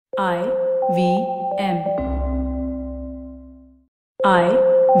I V M. I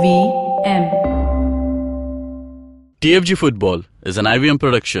V M. TFG Football is an IVM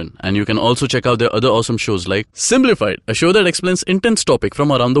production, and you can also check out their other awesome shows like Simplified, a show that explains intense topic from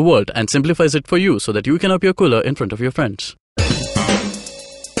around the world and simplifies it for you so that you can appear cooler in front of your friends.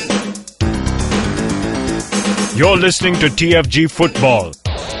 You're listening to TFG Football.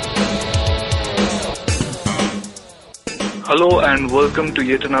 Hello and welcome to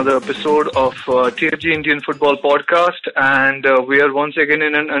yet another episode of TFG Indian Football Podcast, and we are once again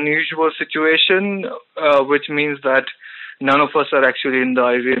in an unusual situation, which means that none of us are actually in the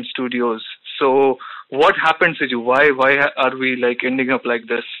IVM studios. So what happened, Siju? Why are we ending up like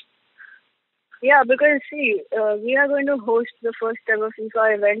this? Yeah, because we are going to host the first ever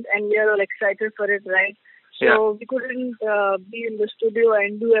FIFA event and we are all excited for it, right? So we couldn't be in the studio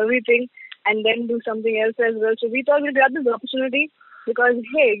and do everything and then do something else as well. So we thought we'd grab this opportunity because,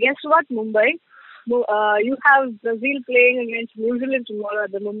 hey, guess what, Mumbai? You have Brazil playing against New Zealand tomorrow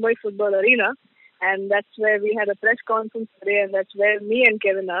at the Mumbai Football Arena. And that's where we had a press conference today, and that's where me and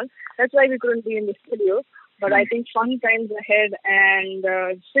Kevin are. That's why we couldn't be in the studio. But I think fun times ahead, and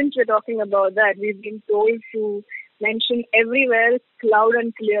since we're talking about that, we've been told to mention everywhere, loud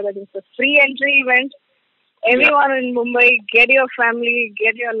and clear, that it's a free entry event. Everyone in Mumbai, get your family,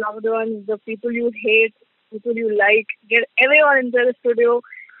 get your loved ones, the people you hate, people you like, get everyone into the studio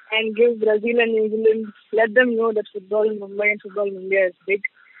and give Brazil and New Zealand, let them know that football in Mumbai and football in India is big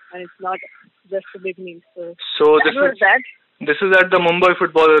and it's not just a big news. So this is at the Mumbai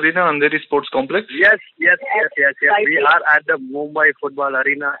Football Arena, Andheri Sports Complex? Yes. We are at the Mumbai Football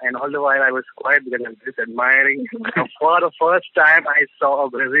Arena, and all the while I was quiet because I'm just admiring. For the first time, I saw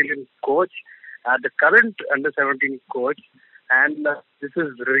a Brazilian coach, the current under-17 coach, and this is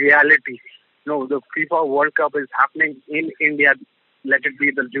reality. The FIFA World Cup is happening in India. Let it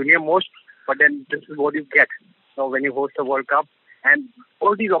be the junior most, but then this is what you get. So when you host a World Cup, and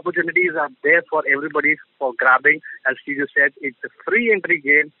all these opportunities are there for everybody for grabbing. As Steve said, it's a free entry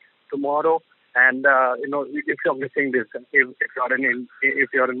game tomorrow. And if you're missing this, if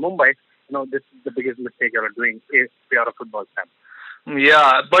you're in Mumbai, this is the biggest mistake you're doing if you're a football fan.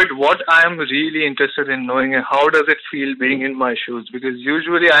 Yeah, but what I am really interested in knowing is how does it feel being in my shoes? Because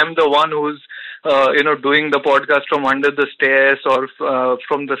usually I'm the one who's, doing the podcast from under the stairs or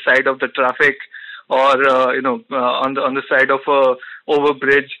from the side of the traffic or, on the side of a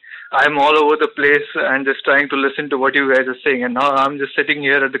overbridge. I'm all over the place and just trying to listen to what you guys are saying. And now I'm just sitting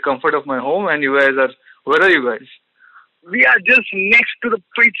here at the comfort of my home and you guys are, where are you guys? We are just next to the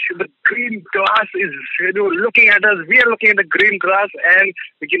pitch. The green grass is, looking at us. We are looking at the green grass, and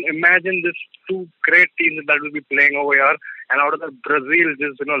we can imagine these two great teams that will be playing over here. And out of the Brazil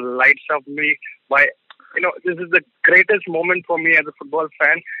just, lights up me by, this is the greatest moment for me as a football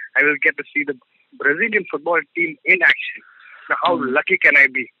fan. I will get to see the Brazilian football team in action. Now, how lucky can I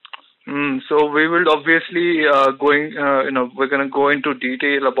be? So we will obviously we're going to go into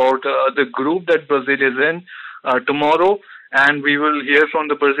detail about the group that Brazil is in tomorrow, and we will hear from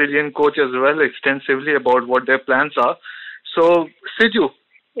the Brazilian coach as well extensively about what their plans are. So, Siju.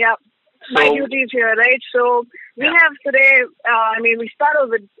 Yeah, my duty is here, right? So we have today, we start off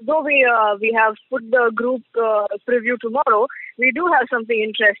with, though we have put the group preview tomorrow, we do have something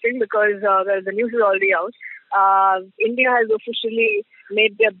interesting because the news is already out. India has officially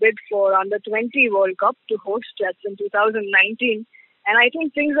made their bid for Under-20 World Cup to host that in 2019. And I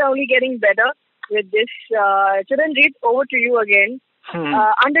think things are only getting better with this. Chiranjeet, over to you again.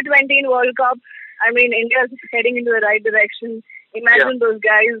 Under-20 World Cup, India is heading into the right direction. Imagine those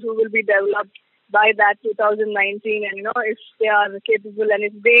guys who will be developed by that 2019. And, if they are capable and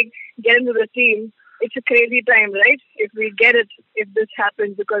if they get into the team, it's a crazy time, right? If we get it, if this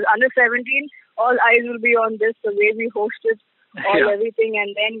happens, because under-17, all eyes will be on this, the way we host it, everything,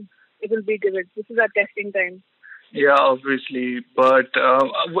 and then it will be good. This is our testing time. Yeah, obviously, but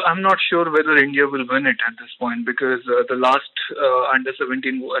I'm not sure whether India will win it at this point because the last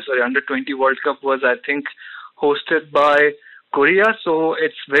under-20 World Cup was, I think, hosted by Korea, so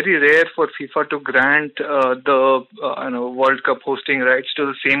it's very rare for FIFA to grant the World Cup hosting rights to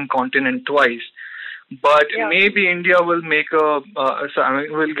the same continent twice. But maybe India will make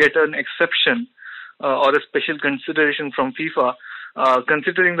will get an exception or a special consideration from FIFA,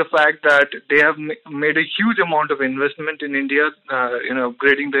 considering the fact that they have made a huge amount of investment in India,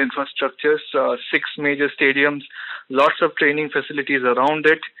 upgrading the infrastructures, 6 major stadiums, lots of training facilities around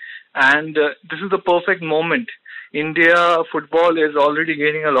it, and this is the perfect moment. India football is already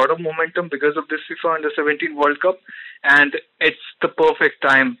gaining a lot of momentum because of this FIFA Under-17 World Cup, and it's the perfect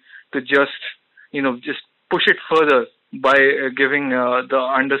time to just push it further by giving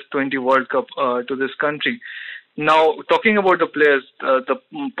the Under 20 World Cup to this country. Now, talking about the players, the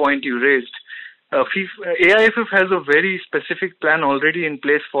point you raised, AIFF has a very specific plan already in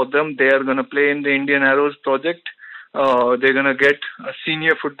place for them. They are going to play in the Indian Arrows project. They're going to get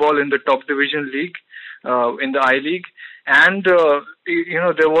senior football in the top division league, in the I-League. And,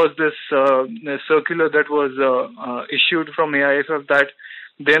 there was this circular that was issued from AIFF that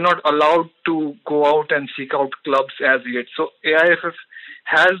they're not allowed to go out and seek out clubs as yet. So AIFF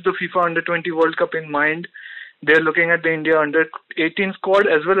has the FIFA Under 20 World Cup in mind. They're looking at the India Under 18 squad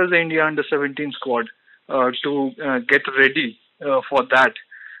as well as the India Under 17 squad to get ready for that.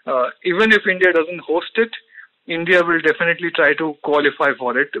 Even if India doesn't host it, India will definitely try to qualify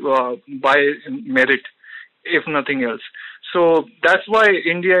for it by merit, if nothing else. So that's why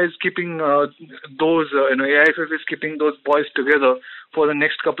India is keeping AIFF is keeping those boys together for the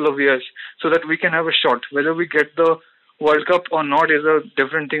next couple of years so that we can have a shot. Whether we get the World Cup or not is a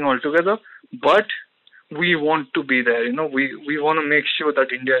different thing altogether. But we want to be there. We want to make sure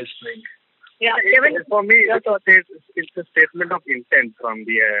that India is playing. Yeah, Kevin, for me, it's a statement of intent from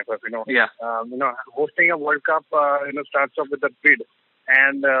the AIFF. Yeah. Hosting a World Cup, starts off with a bid,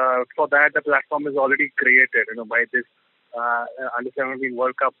 and for that, the platform is already created. By this Under 17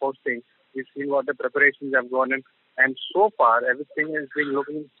 World Cup hosting, we've seen what the preparations have gone in, and so far, everything has been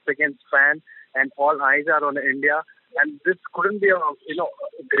looking spick and span, and all eyes are on India. And this couldn't be a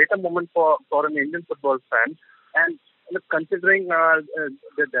greater moment for an Indian football fan. And considering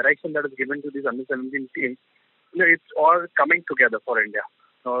the direction that is given to this Under 17 team, it's all coming together for India.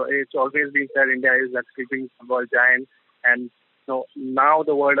 It's always been said India is that sleeping football giant, and now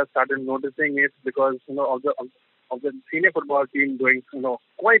the world has started noticing it because of the senior football team doing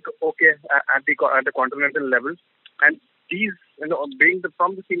quite okay at the continental level, and these being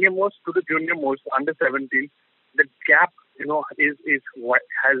from the senior most to the junior most Under 17. The gap,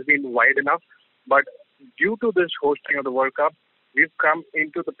 has been wide enough. But due to this hosting of the World Cup, we've come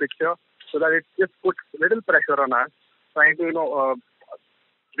into the picture so that it just puts little pressure on us, trying to,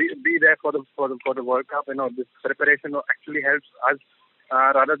 be there for the World Cup. This preparation actually helps us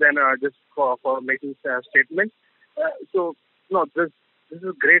rather than just for making statements. This is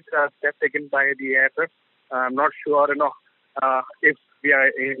a great step taken by the AIFF. I'm not sure, if we are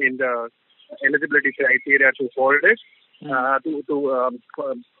in the eligibility criteria to hold it, to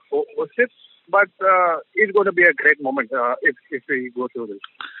host it. But it's going to be a great moment if we go through this.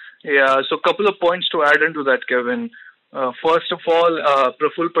 Yeah, so a couple of points to add into that, Kevin. First of all,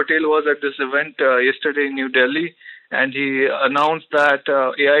 Praful Patel was at this event yesterday in New Delhi, and he announced that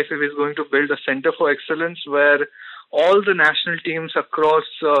AIFF is going to build a center for excellence where all the national teams across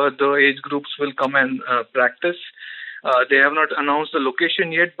the age groups will come and practice. They have not announced the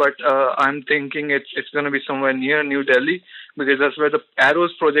location yet, but I'm thinking it's going to be somewhere near New Delhi because that's where the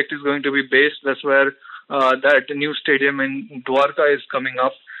Arrows project is going to be based. That's where that new stadium in Dwarka is coming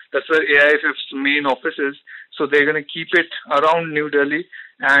up. That's where AIFF's main office is. So they're going to keep it around New Delhi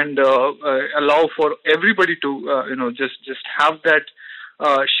and allow for everybody to, just have that,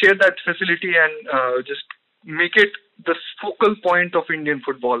 share that facility and just make it the focal point of Indian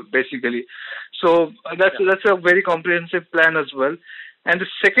football, basically. So that's a very comprehensive plan as well. And the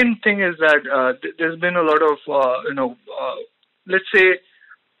second thing is that there's been a lot of, let's say,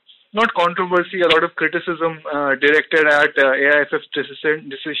 not controversy, a lot of criticism directed at AIFF's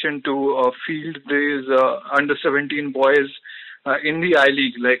decision to field these under 17 boys in the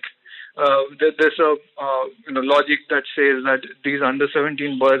I-League. Like there's a logic that says that these under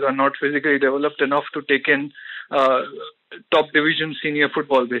 17 boys are not physically developed enough to take in top division senior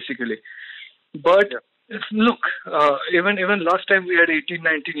football, basically. But look, even last time we had 18,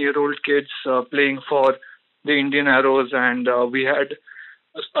 19-year-old kids playing for the Indian Arrows, and we had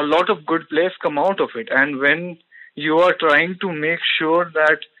a lot of good players come out of it. And when you are trying to make sure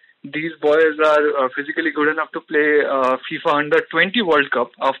that these boys are physically good enough to play FIFA Under 20 World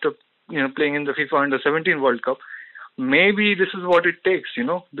Cup after playing in the FIFA Under 17 World Cup, maybe this is what it takes,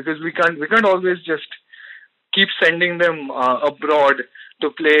 because we can't always just keep sending them abroad to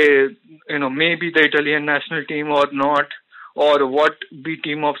play, maybe the Italian national team or not, or what B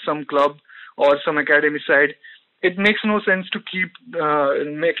team of some club or some academy side. It makes no sense to keep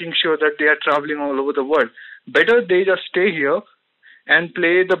making sure that they are traveling all over the world. Better they just stay here and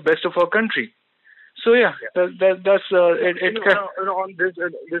play the best of our country. So that's it. On this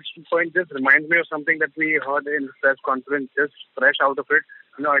point, just reminds me of something that we heard in the press conference, just fresh out of it.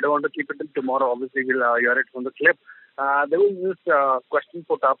 I don't want to keep it till tomorrow. Obviously, we'll hear it from the clip. There was this question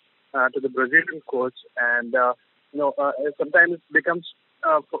put up to the Brazilian coach, and sometimes it becomes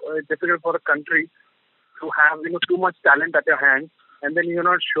difficult for a country to have too much talent at your hands, and then you're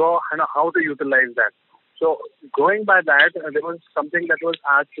not sure how to utilize that. So going by that, there was something that was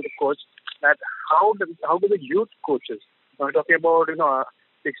asked to the coach that how do the youth coaches, we're talking about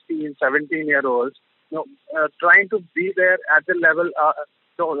 16, 17-year-olds, trying to be there at the level,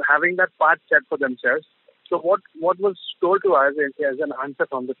 having that path set for themselves. So what was told to us as an answer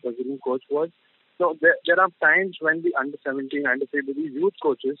from the Brazilian coach was, there are times when the under 17, under 15, the youth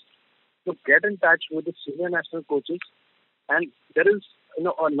coaches get in touch with the senior national coaches, and there is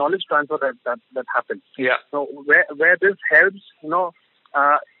a knowledge transfer that happens. Yeah. So where this helps,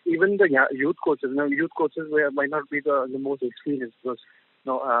 even the youth coaches, might not be the most experienced because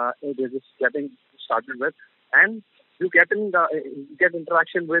they're just getting started with, and you get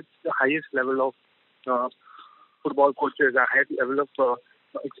interaction with the highest level of football coaches, a high level of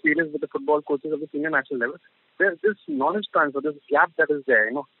experience with the football coaches of the senior national level. There's this knowledge transfer, this gap that is there.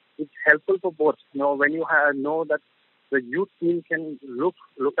 It's helpful for both. When you know that the youth team can look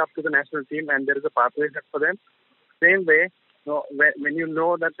up to the national team and there is a pathway set for them. Same way, when you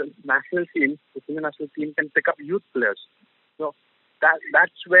know that the national team, the senior national team, can pick up youth players. So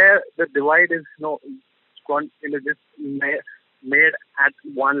that's where the divide is just made at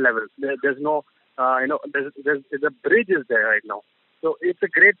one level. There's no there's a bridge is there right now. So it's a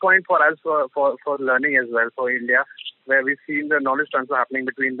great point for us for learning as well for India, where we've seen the knowledge transfer happening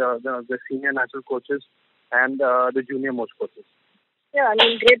between the senior national coaches and the junior most coaches. Yeah,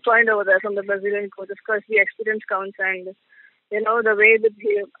 great point over there from the Brazilian coaches. Of course, the experience counts, and the way that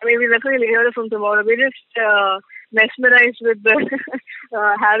we definitely hear it from tomorrow. We're just mesmerized with the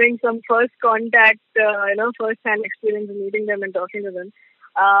having some first contact, first-hand experience and meeting them and talking to them.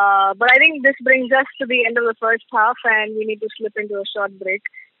 But I think this brings us to the end of the first half, and we need to slip into a short break.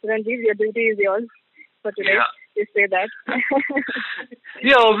 Ranjit, your duty is yours for today. Yeah. You say that.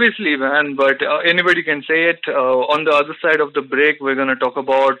 Yeah, obviously, man. But anybody can say it. On the other side of the break, we're going to talk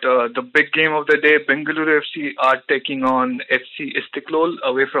about the big game of the day. Bengaluru FC are taking on FC Istiklol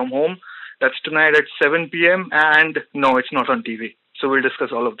away from home. That's tonight at 7 p.m. And no, it's not on TV. So we'll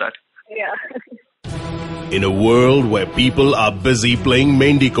discuss all of that. Yeah. In a world where people are busy playing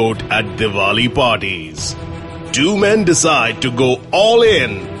Mendicote at Diwali parties, two men decide to go all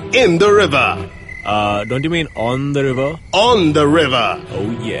in the river. Don't you mean on the river? On the river.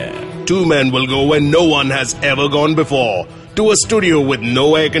 Oh, yeah. Two men will go where no one has ever gone before, to a studio with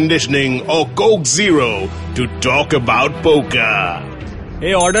no air conditioning or Coke Zero to talk about poker.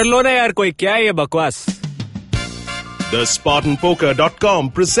 Hey, order lo na yaar koi, kya hai ye bakwas? The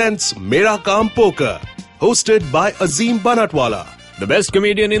SpartanPoker.com presents Mera Kaam Poker, hosted by Azim Banatwala The best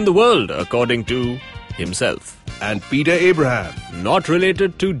comedian in the world, according to himself. and Peter Abraham. Not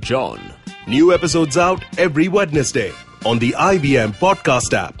related to John. New episodes out every Wednesday on the IBM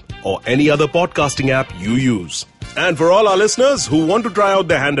podcast app or any other podcasting app you use. And for all our listeners who want to try out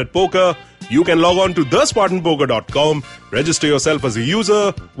their hand at poker, you can log on to thespartanpoker.com, register yourself as a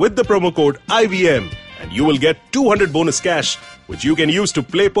user with the promo code IBM, and you will get 200 bonus cash, which you can use to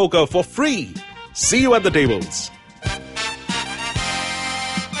play poker for free. See you at the tables.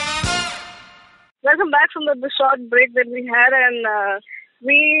 Welcome back from the short break that we had, and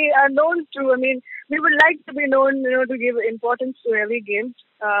we are known to, we would like to be known, to give importance to every game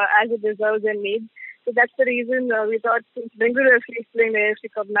as it deserves and needs. So that's the reason we thought, since Bengaluru FC is playing the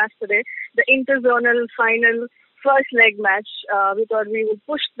AFC Cup match today, the interzonal final first leg match, we thought we would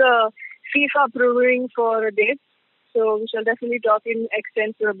push the FIFA approving for a date. So we shall definitely talk in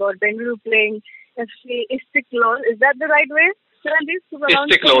extensive about Bengaluru playing FC Istiklol. Is that the right way, Ranjit, to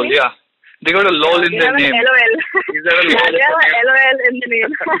pronounce it? Istiklol, yeah. They got a lol in their name. LOL. Is there a lol in They have their a name? LOL in the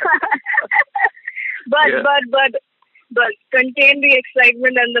name. But contain the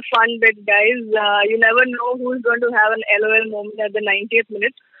excitement and the fun bit, guys. You never know who's going to have an LOL moment at the 90th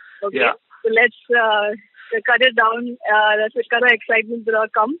minute. Okay, Yeah. So let's cut it down. Let's cut our excitement to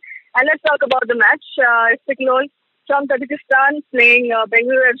come. And let's talk about the match. Istiklol from Tajikistan playing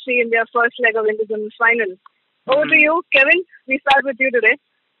Bengaluru FC in their first leg of interzonal final. Over to you, Kevin. We start with you today.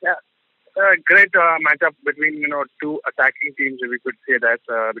 Yeah. Great matchup between two attacking teams, if we could say that,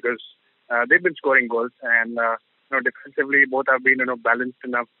 because they've been scoring goals, and defensively both have been balanced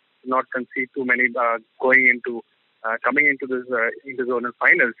enough to not concede too many coming into this interzonal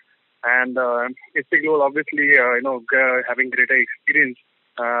finals. And Istiklol obviously having greater experience.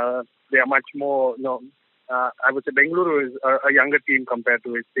 They are much more I would say Bengaluru is a younger team compared to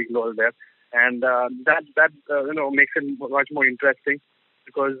Istiklol there, and that makes it much more interesting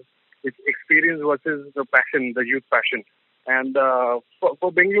because it's experience versus the passion, the youth passion. And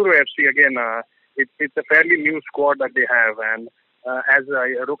for Bengaluru FC, again, it's a fairly new squad that they have. And as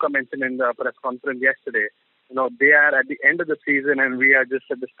Ruka mentioned in the press conference yesterday, they are at the end of the season and we are just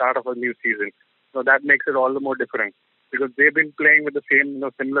at the start of a new season. So that makes it all the more different because they've been playing with the same,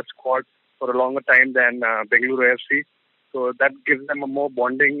 similar squad for a longer time than Bengaluru FC. So that gives them a more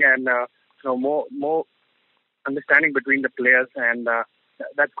bonding and more understanding between the players, and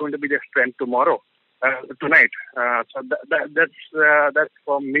that's going to be their strength tonight. So that's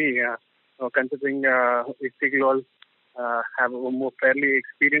for me. Considering Istiklal have a more fairly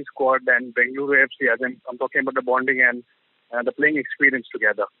experienced squad than Bengaluru FC, as I'm talking about the bonding and the playing experience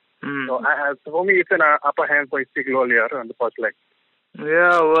together. So for me, it's an upper hand for Istiklal here on the first leg.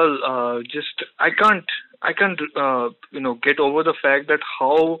 Yeah, well, I can't get over the fact that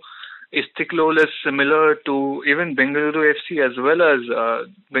how Istiklal is similar to even Bengaluru FC as well as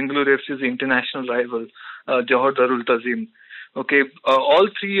Bengaluru FC's international rival, Johor Darul Tazim. Okay, all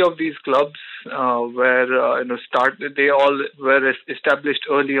three of these clubs were they all were established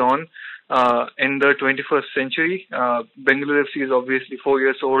early on in the 21st century. Bengaluru FC is obviously 4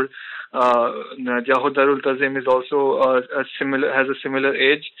 years old. Johor Darul Tazim is also has a similar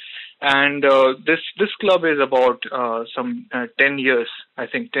age, and this club is about 10 years, I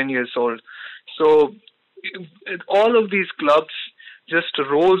think, 10 years old. So all of these clubs just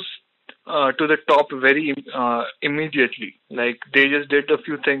rose to the top very immediately. Like they just did a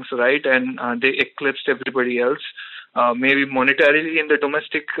few things right, and they eclipsed everybody else. Maybe monetarily in the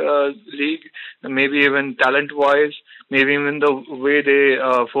domestic league, maybe even talent-wise, maybe even the way they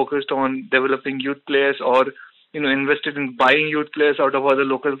focused on developing youth players or invested in buying youth players out of other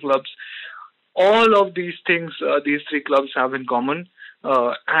local clubs. All of these things, these three clubs have in common,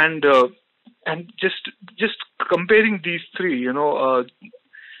 and just comparing these three,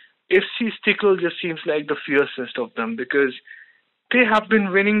 FC Istiklal just seems like the fiercest of them because they have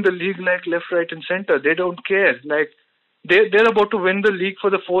been winning the league like left, right, and center. They don't care. Like they're about to win the league for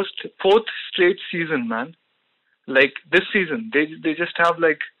the fourth straight season, man. Like this season, they just have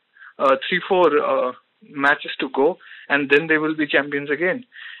like 3-4 matches to go, and then they will be champions again.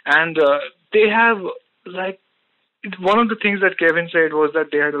 And they have one of the things that Kevin said was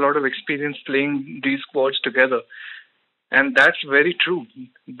that they had a lot of experience playing these squads together. And that's very true.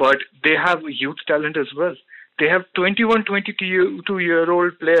 But they have youth talent as well. They have 21,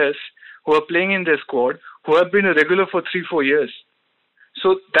 22-year-old players who are playing in their squad who have been a regular for 3-4 years.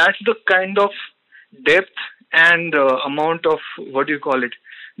 So that's the kind of depth and amount of, what do you call it,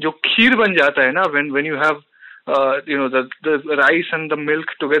 jo kheer ban jata hai na, when you have the rice and the milk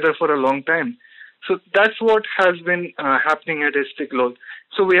together for a long time. So that's what has been happening at Istiklal.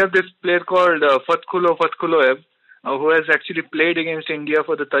 So we have this player called Fatkuloev, who has actually played against India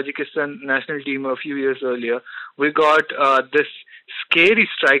for the Tajikistan national team a few years earlier. We got this scary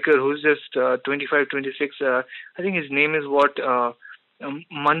striker who's just 25, 26. I think his name is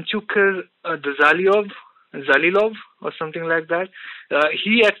Manchukar Zalilov or something like that.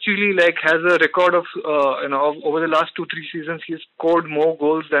 He actually has a record of over the last 2-3 seasons he's scored more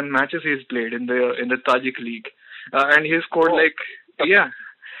goals than matches he's played in the Tajik league, and he's scored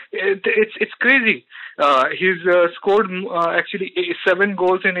it's crazy. He's scored actually 7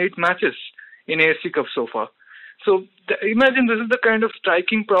 goals in 8 matches in AFC Cup so far. So imagine this is the kind of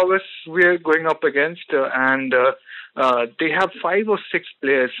striking prowess we're going up against, and they have 5 or 6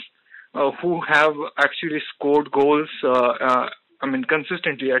 players who have actually scored goals.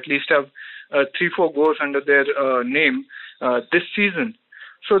 Consistently, at least have 3-4 goals under their name this season.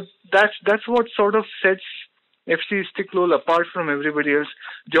 So that's what sort of sets FC Istiklal apart from everybody else.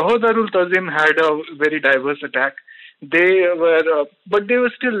 Johor Darul Tazim had a very diverse attack. They were, but they were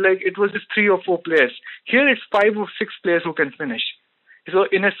still it was just 3 or 4 players. Here it's 5 or 6 players who can finish. So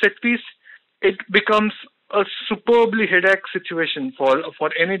in a set piece, it becomes a superbly headache situation for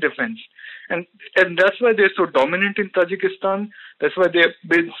any defense, and that's why they're so dominant in Tajikistan. That's why they've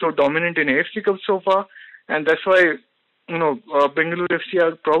been so dominant in AFC Cup so far, and that's why Bengaluru FC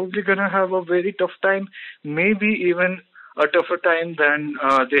are probably gonna have a very tough time, maybe even a tougher time than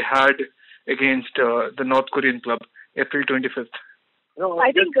they had against the North Korean club, April 25th. No,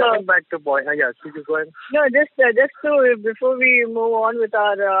 I think coming back to boy. Yeah, please go ahead. No, just to before we move on with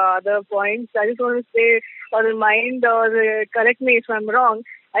our other points, I just want to say or remind or correct me if I'm wrong.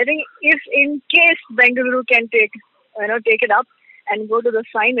 I think if in case Bengaluru can take it up and go to the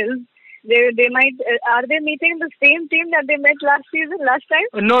finals, they might. Are they meeting the same team that they met last time?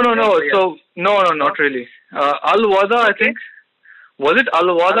 No. So no, not really. Al Wada, I think. Was it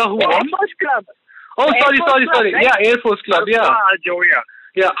Al Wada who won? Air Force Club. Oh, sorry. Right? Yeah, Air Force Club. Yeah.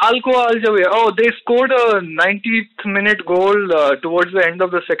 Al-Quwa Al-Jawiya. Oh, they scored a 90th minute goal towards the end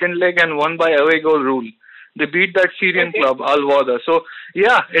of the second leg and won by away goal rule. They beat that Syrian club, Al Wada. So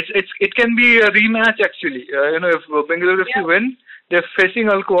yeah, it can be a rematch actually. If Bengaluru FC win, they're facing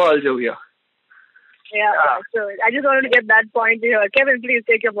Al-Quwa Al-Jawiya. Yeah. So I just wanted to get that point here. Kevin, please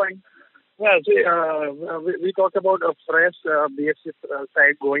take your point. Yeah, see, we talked about a fresh BFC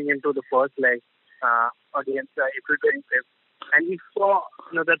side going into the first leg against April 25th. And we saw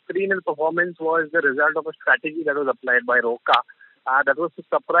that 3-0 performance was the result of a strategy that was applied by Roca. That was to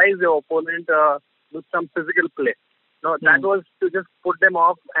surprise the opponent with some physical play. That was to just put them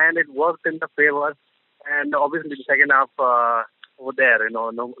off, and it worked in the favor. And obviously, the second half over there,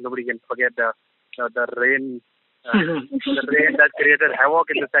 nobody can forget the rain. The rain that created havoc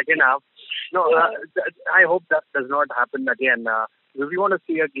in the second half. I hope that does not happen again. We want to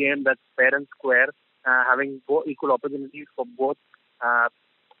see a game that's fair and square, having equal opportunities for both.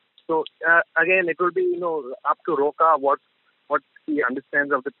 So again, it will be up to Roca what he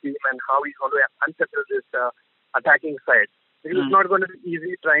understands of the team and how he's going to unsettle this attacking side. Because it's not going to be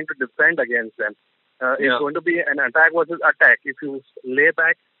easy trying to defend against them. It's going to be an attack versus attack. If you lay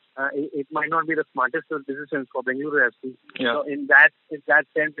back, it might not be the smartest of decisions for Bengaluru FC. Yeah. So in that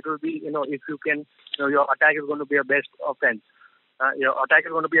sense, it will be if you can, your attack is going to be your best offense. Your attack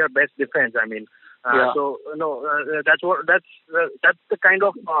is going to be your best defense. I mean, so that's the kind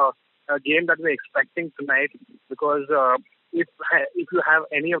of game that we're expecting tonight. Because if you have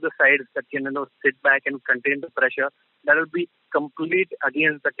any of the sides that can sit back and contain the pressure, that will be complete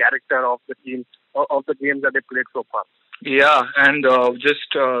against the character of the team of the games that they played so far. Yeah, and the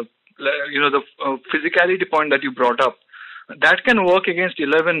physicality point that you brought up, that can work against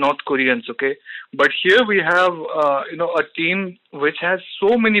 11 North Koreans, okay? But here we have, a team which has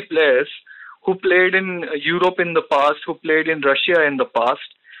so many players who played in Europe in the past, who played in Russia in the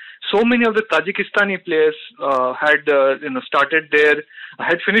past. So many of the Tajikistani players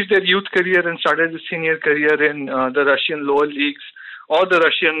had finished their youth career and started the senior career in the Russian lower leagues or the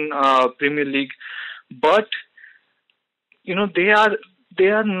Russian Premier League. But they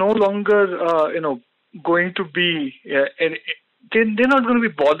are no longer going to be they're not going to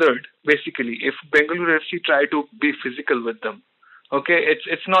be bothered basically if Bengaluru FC try to be physical with them. Okay,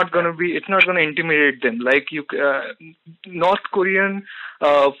 it's not going to intimidate them like North Korean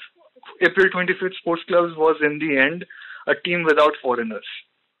April 25th Sports Clubs was in the end a team without foreigners.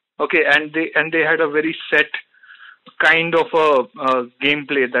 Okay, and they had a very set kind of a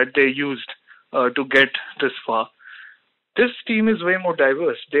gameplay that they used to get this far. This team is way more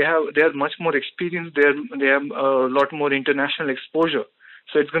diverse. They are much more experienced. They have a lot more international exposure.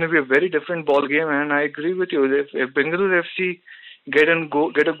 So it's going to be a very different ball game. And I agree with you. If Bengaluru FC get a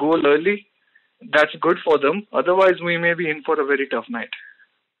goal early, that's good for them. Otherwise, we may be in for a very tough night.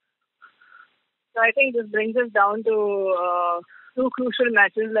 So I think this brings us down to two crucial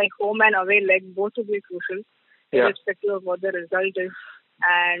matches like home and away leg. Both will be crucial, irrespective of what the result is.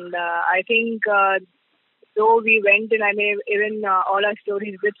 And I think though we went in, even all our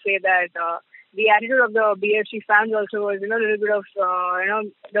stories did say that the attitude of the BFC fans also was, a little bit of,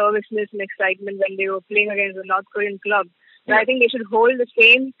 nervousness and excitement when they were playing against the North Korean club. So I think they should hold the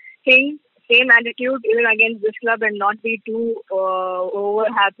same attitude even against this club and not be too over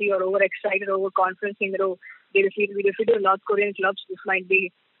happy or over excited, over confident saying that we defeated North Korean clubs. This might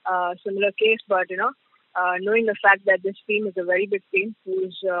be a similar case, but knowing the fact that this team is a very big team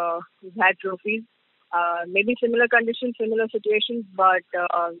who's had trophies. Maybe similar conditions, similar situations, but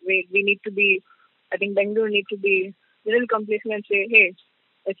we need to be, I think Bengaluru need to be a little complacent and say, hey,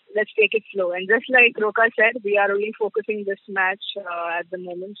 let's take it slow. And just like Roca said, we are only focusing this match at the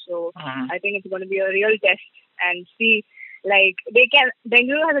moment. So I think it's going to be a real test and see,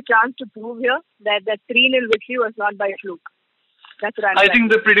 Bengaluru has a chance to prove here that 3-0 victory was not by fluke. That's what I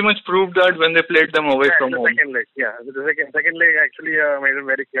think they pretty much proved that when they played them away from home. Second leg, the second leg actually made it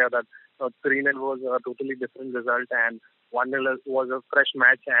very clear that 3-0 was a totally different result and 1-0 was a fresh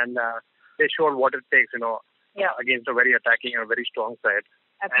match, and they showed what it takes, against a very attacking and a very strong side.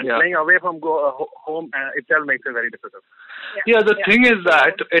 And playing away from home itself makes it very difficult. The thing is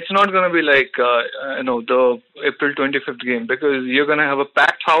that it's not going to be like the April 25th game, because you're going to have a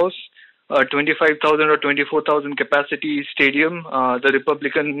packed house. 25,000 or 24,000 capacity stadium, the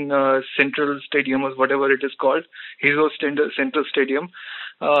Republican Central Stadium or whatever it is called, Hizo Central Stadium.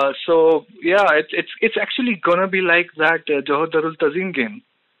 It's actually gonna be like that Johor Darul Tazim game.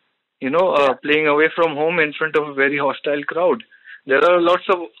 Playing away from home in front of a very hostile crowd. There are lots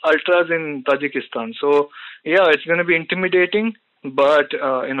of ultras in Tajikistan, so it's gonna be intimidating. But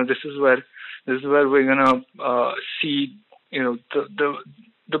this is where we're gonna see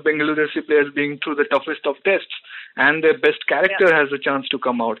the Bengaluru FC players being through the toughest of tests. and their best character has a chance to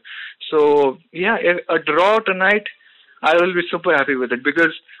come out. So yeah, a draw tonight, I will be super happy with it,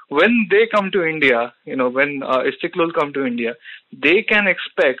 because when they come to India, when Istiklal come to India, they can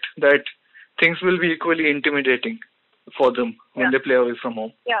expect that things will be equally intimidating for them when they play away from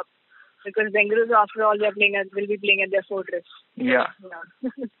home. Yeah, because Bengaluru, after all, will be playing at their fortress. Yeah.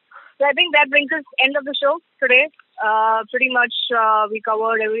 So I think that brings us end of the show today. Pretty much we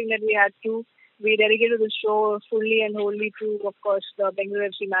covered everything that we had to. We dedicated the show fully and wholly to, of course, the Bengaluru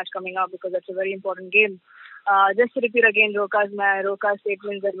FC match coming up, because that's a very important game. Just to repeat again, Roka's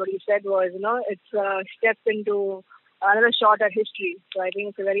statement, that what he said was, it's a step into another shot at history. So I think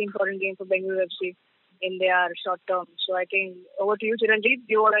it's a very important game for Bengaluru FC in their short term. So I think over to you, Chiranjeev. Do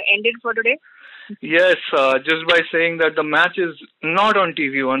you want to end it for today? Yes, just by saying that the match is not on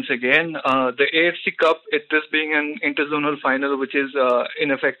TV once again. The AFC Cup, this being an interzonal final, which is in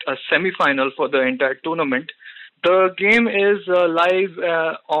effect a semi-final for the entire tournament. The game is live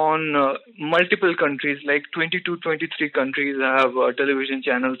on multiple countries, like 22, 23 countries have television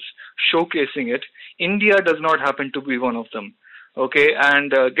channels showcasing it. India does not happen to be one of them. Okay,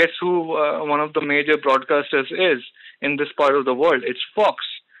 and guess who one of the major broadcasters is in this part of the world? It's Fox,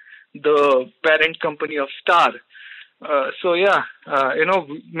 the parent company of Star. So yeah,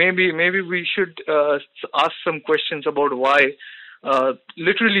 maybe we should ask some questions about why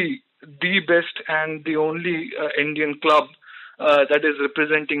literally the best and the only Indian club that is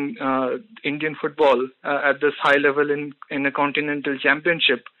representing Indian football at this high level in a continental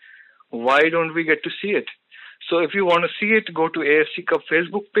championship, why don't we get to see it? So if you want to see it, go to AFC Cup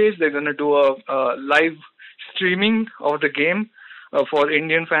Facebook page. They're going to do a live streaming of the game for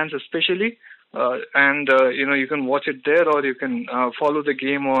Indian fans especially. And you can watch it there, or you can follow the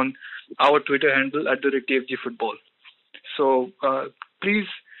game on our Twitter handle @TFGFootball. So please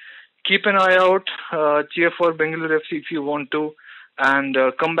keep an eye out, cheer for Bengaluru FC if you want to, and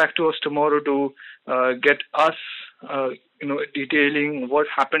come back to us tomorrow to get us, detailing what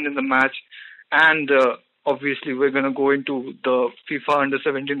happened in the match. And obviously, we're going to go into the FIFA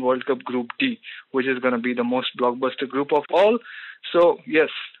Under-17 World Cup Group D, which is going to be the most blockbuster group of all. So, yes.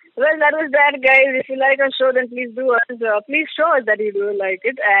 Well, that was that, guys. If you like our show, then please do us. Please show us that you do like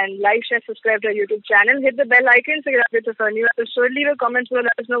it, and like, share, subscribe to our YouTube channel. Hit the bell icon so you get updates of our new episode. Leave a comment below.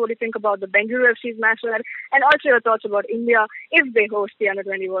 Let us know what you think about the Bengaluru FC's match, and also your thoughts about India if they host the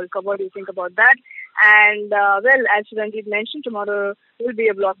Under-20 World Cup. What do you think about that? And well, as Chiranjeev mentioned, tomorrow will be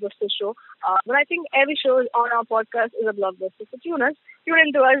a blockbuster show. But I think every show on our podcast is a blockbuster. So tune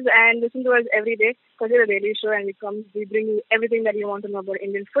in to us and listen to us every day, because we're a daily show and we bring you everything that you want to know about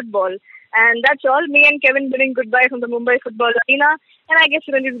Indian football. And that's all. Me and Kevin bidding goodbye from the Mumbai Football Arena, and I guess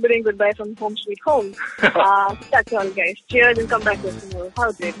Chiranjeev is bidding goodbye from Home Sweet Home. That's all, guys. Cheers and come back to us tomorrow. Have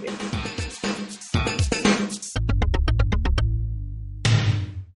a great day.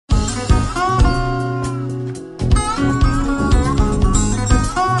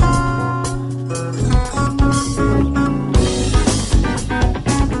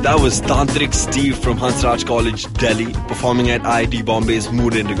 That was Tantrik Steve from Hansraj College, Delhi, performing at IIT Bombay's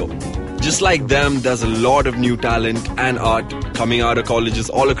Mood Indigo. Just like them, there's a lot of new talent and art coming out of colleges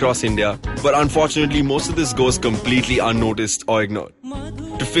all across India, but unfortunately most of this goes completely unnoticed or ignored.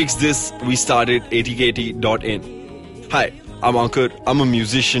 To fix this, we started ATKT.in. Hi, I'm Ankur, I'm a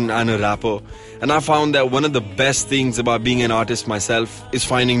musician and a rapper, and I found that one of the best things about being an artist myself is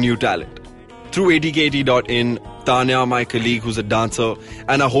finding new talent. Through ATKT.in, Tanya, my colleague who's a dancer,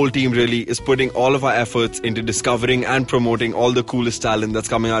 and our whole team really is putting all of our efforts into discovering and promoting all the coolest talent that's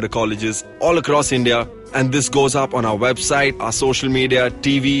coming out of colleges all across India. And this goes up on our website, our social media,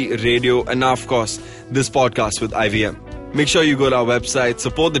 TV, radio, and now, of course, this podcast with IVM. Make sure you go to our website,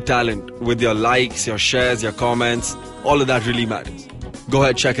 support the talent with your likes, your shares, your comments. All of that really matters. Go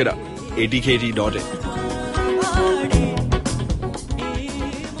ahead, check it out. ATKT.in.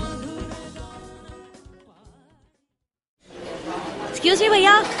 Excuse me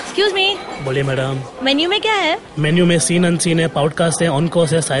भैया, excuse me. बोलिए madam. Menu में क्या है? Menu में scene unseen है, podcast है, on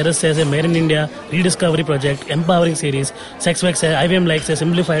course है, Cyrus है, made in India, rediscovery project, empowering series, sex wax है, IVM लाइक्स है,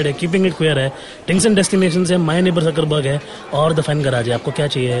 सिंप्लीफाइड है, कीपिंग इट क्वियर है, टिंग्स एंड डेस्टिनेशंस है, माय नेबर जकरबर्ग है और द फन गराज है। आपको क्या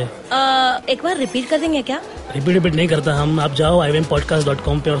चाहिए? एक बार रिपीट कर देंगे क्या? रिपीट नहीं करता हम। आप जाओ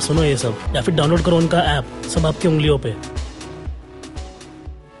IVMpodcast.com पे और सुनो ये सब, या फिर डाउनलोड करो उनका ऐप, सब आपकी उंगलियों पे।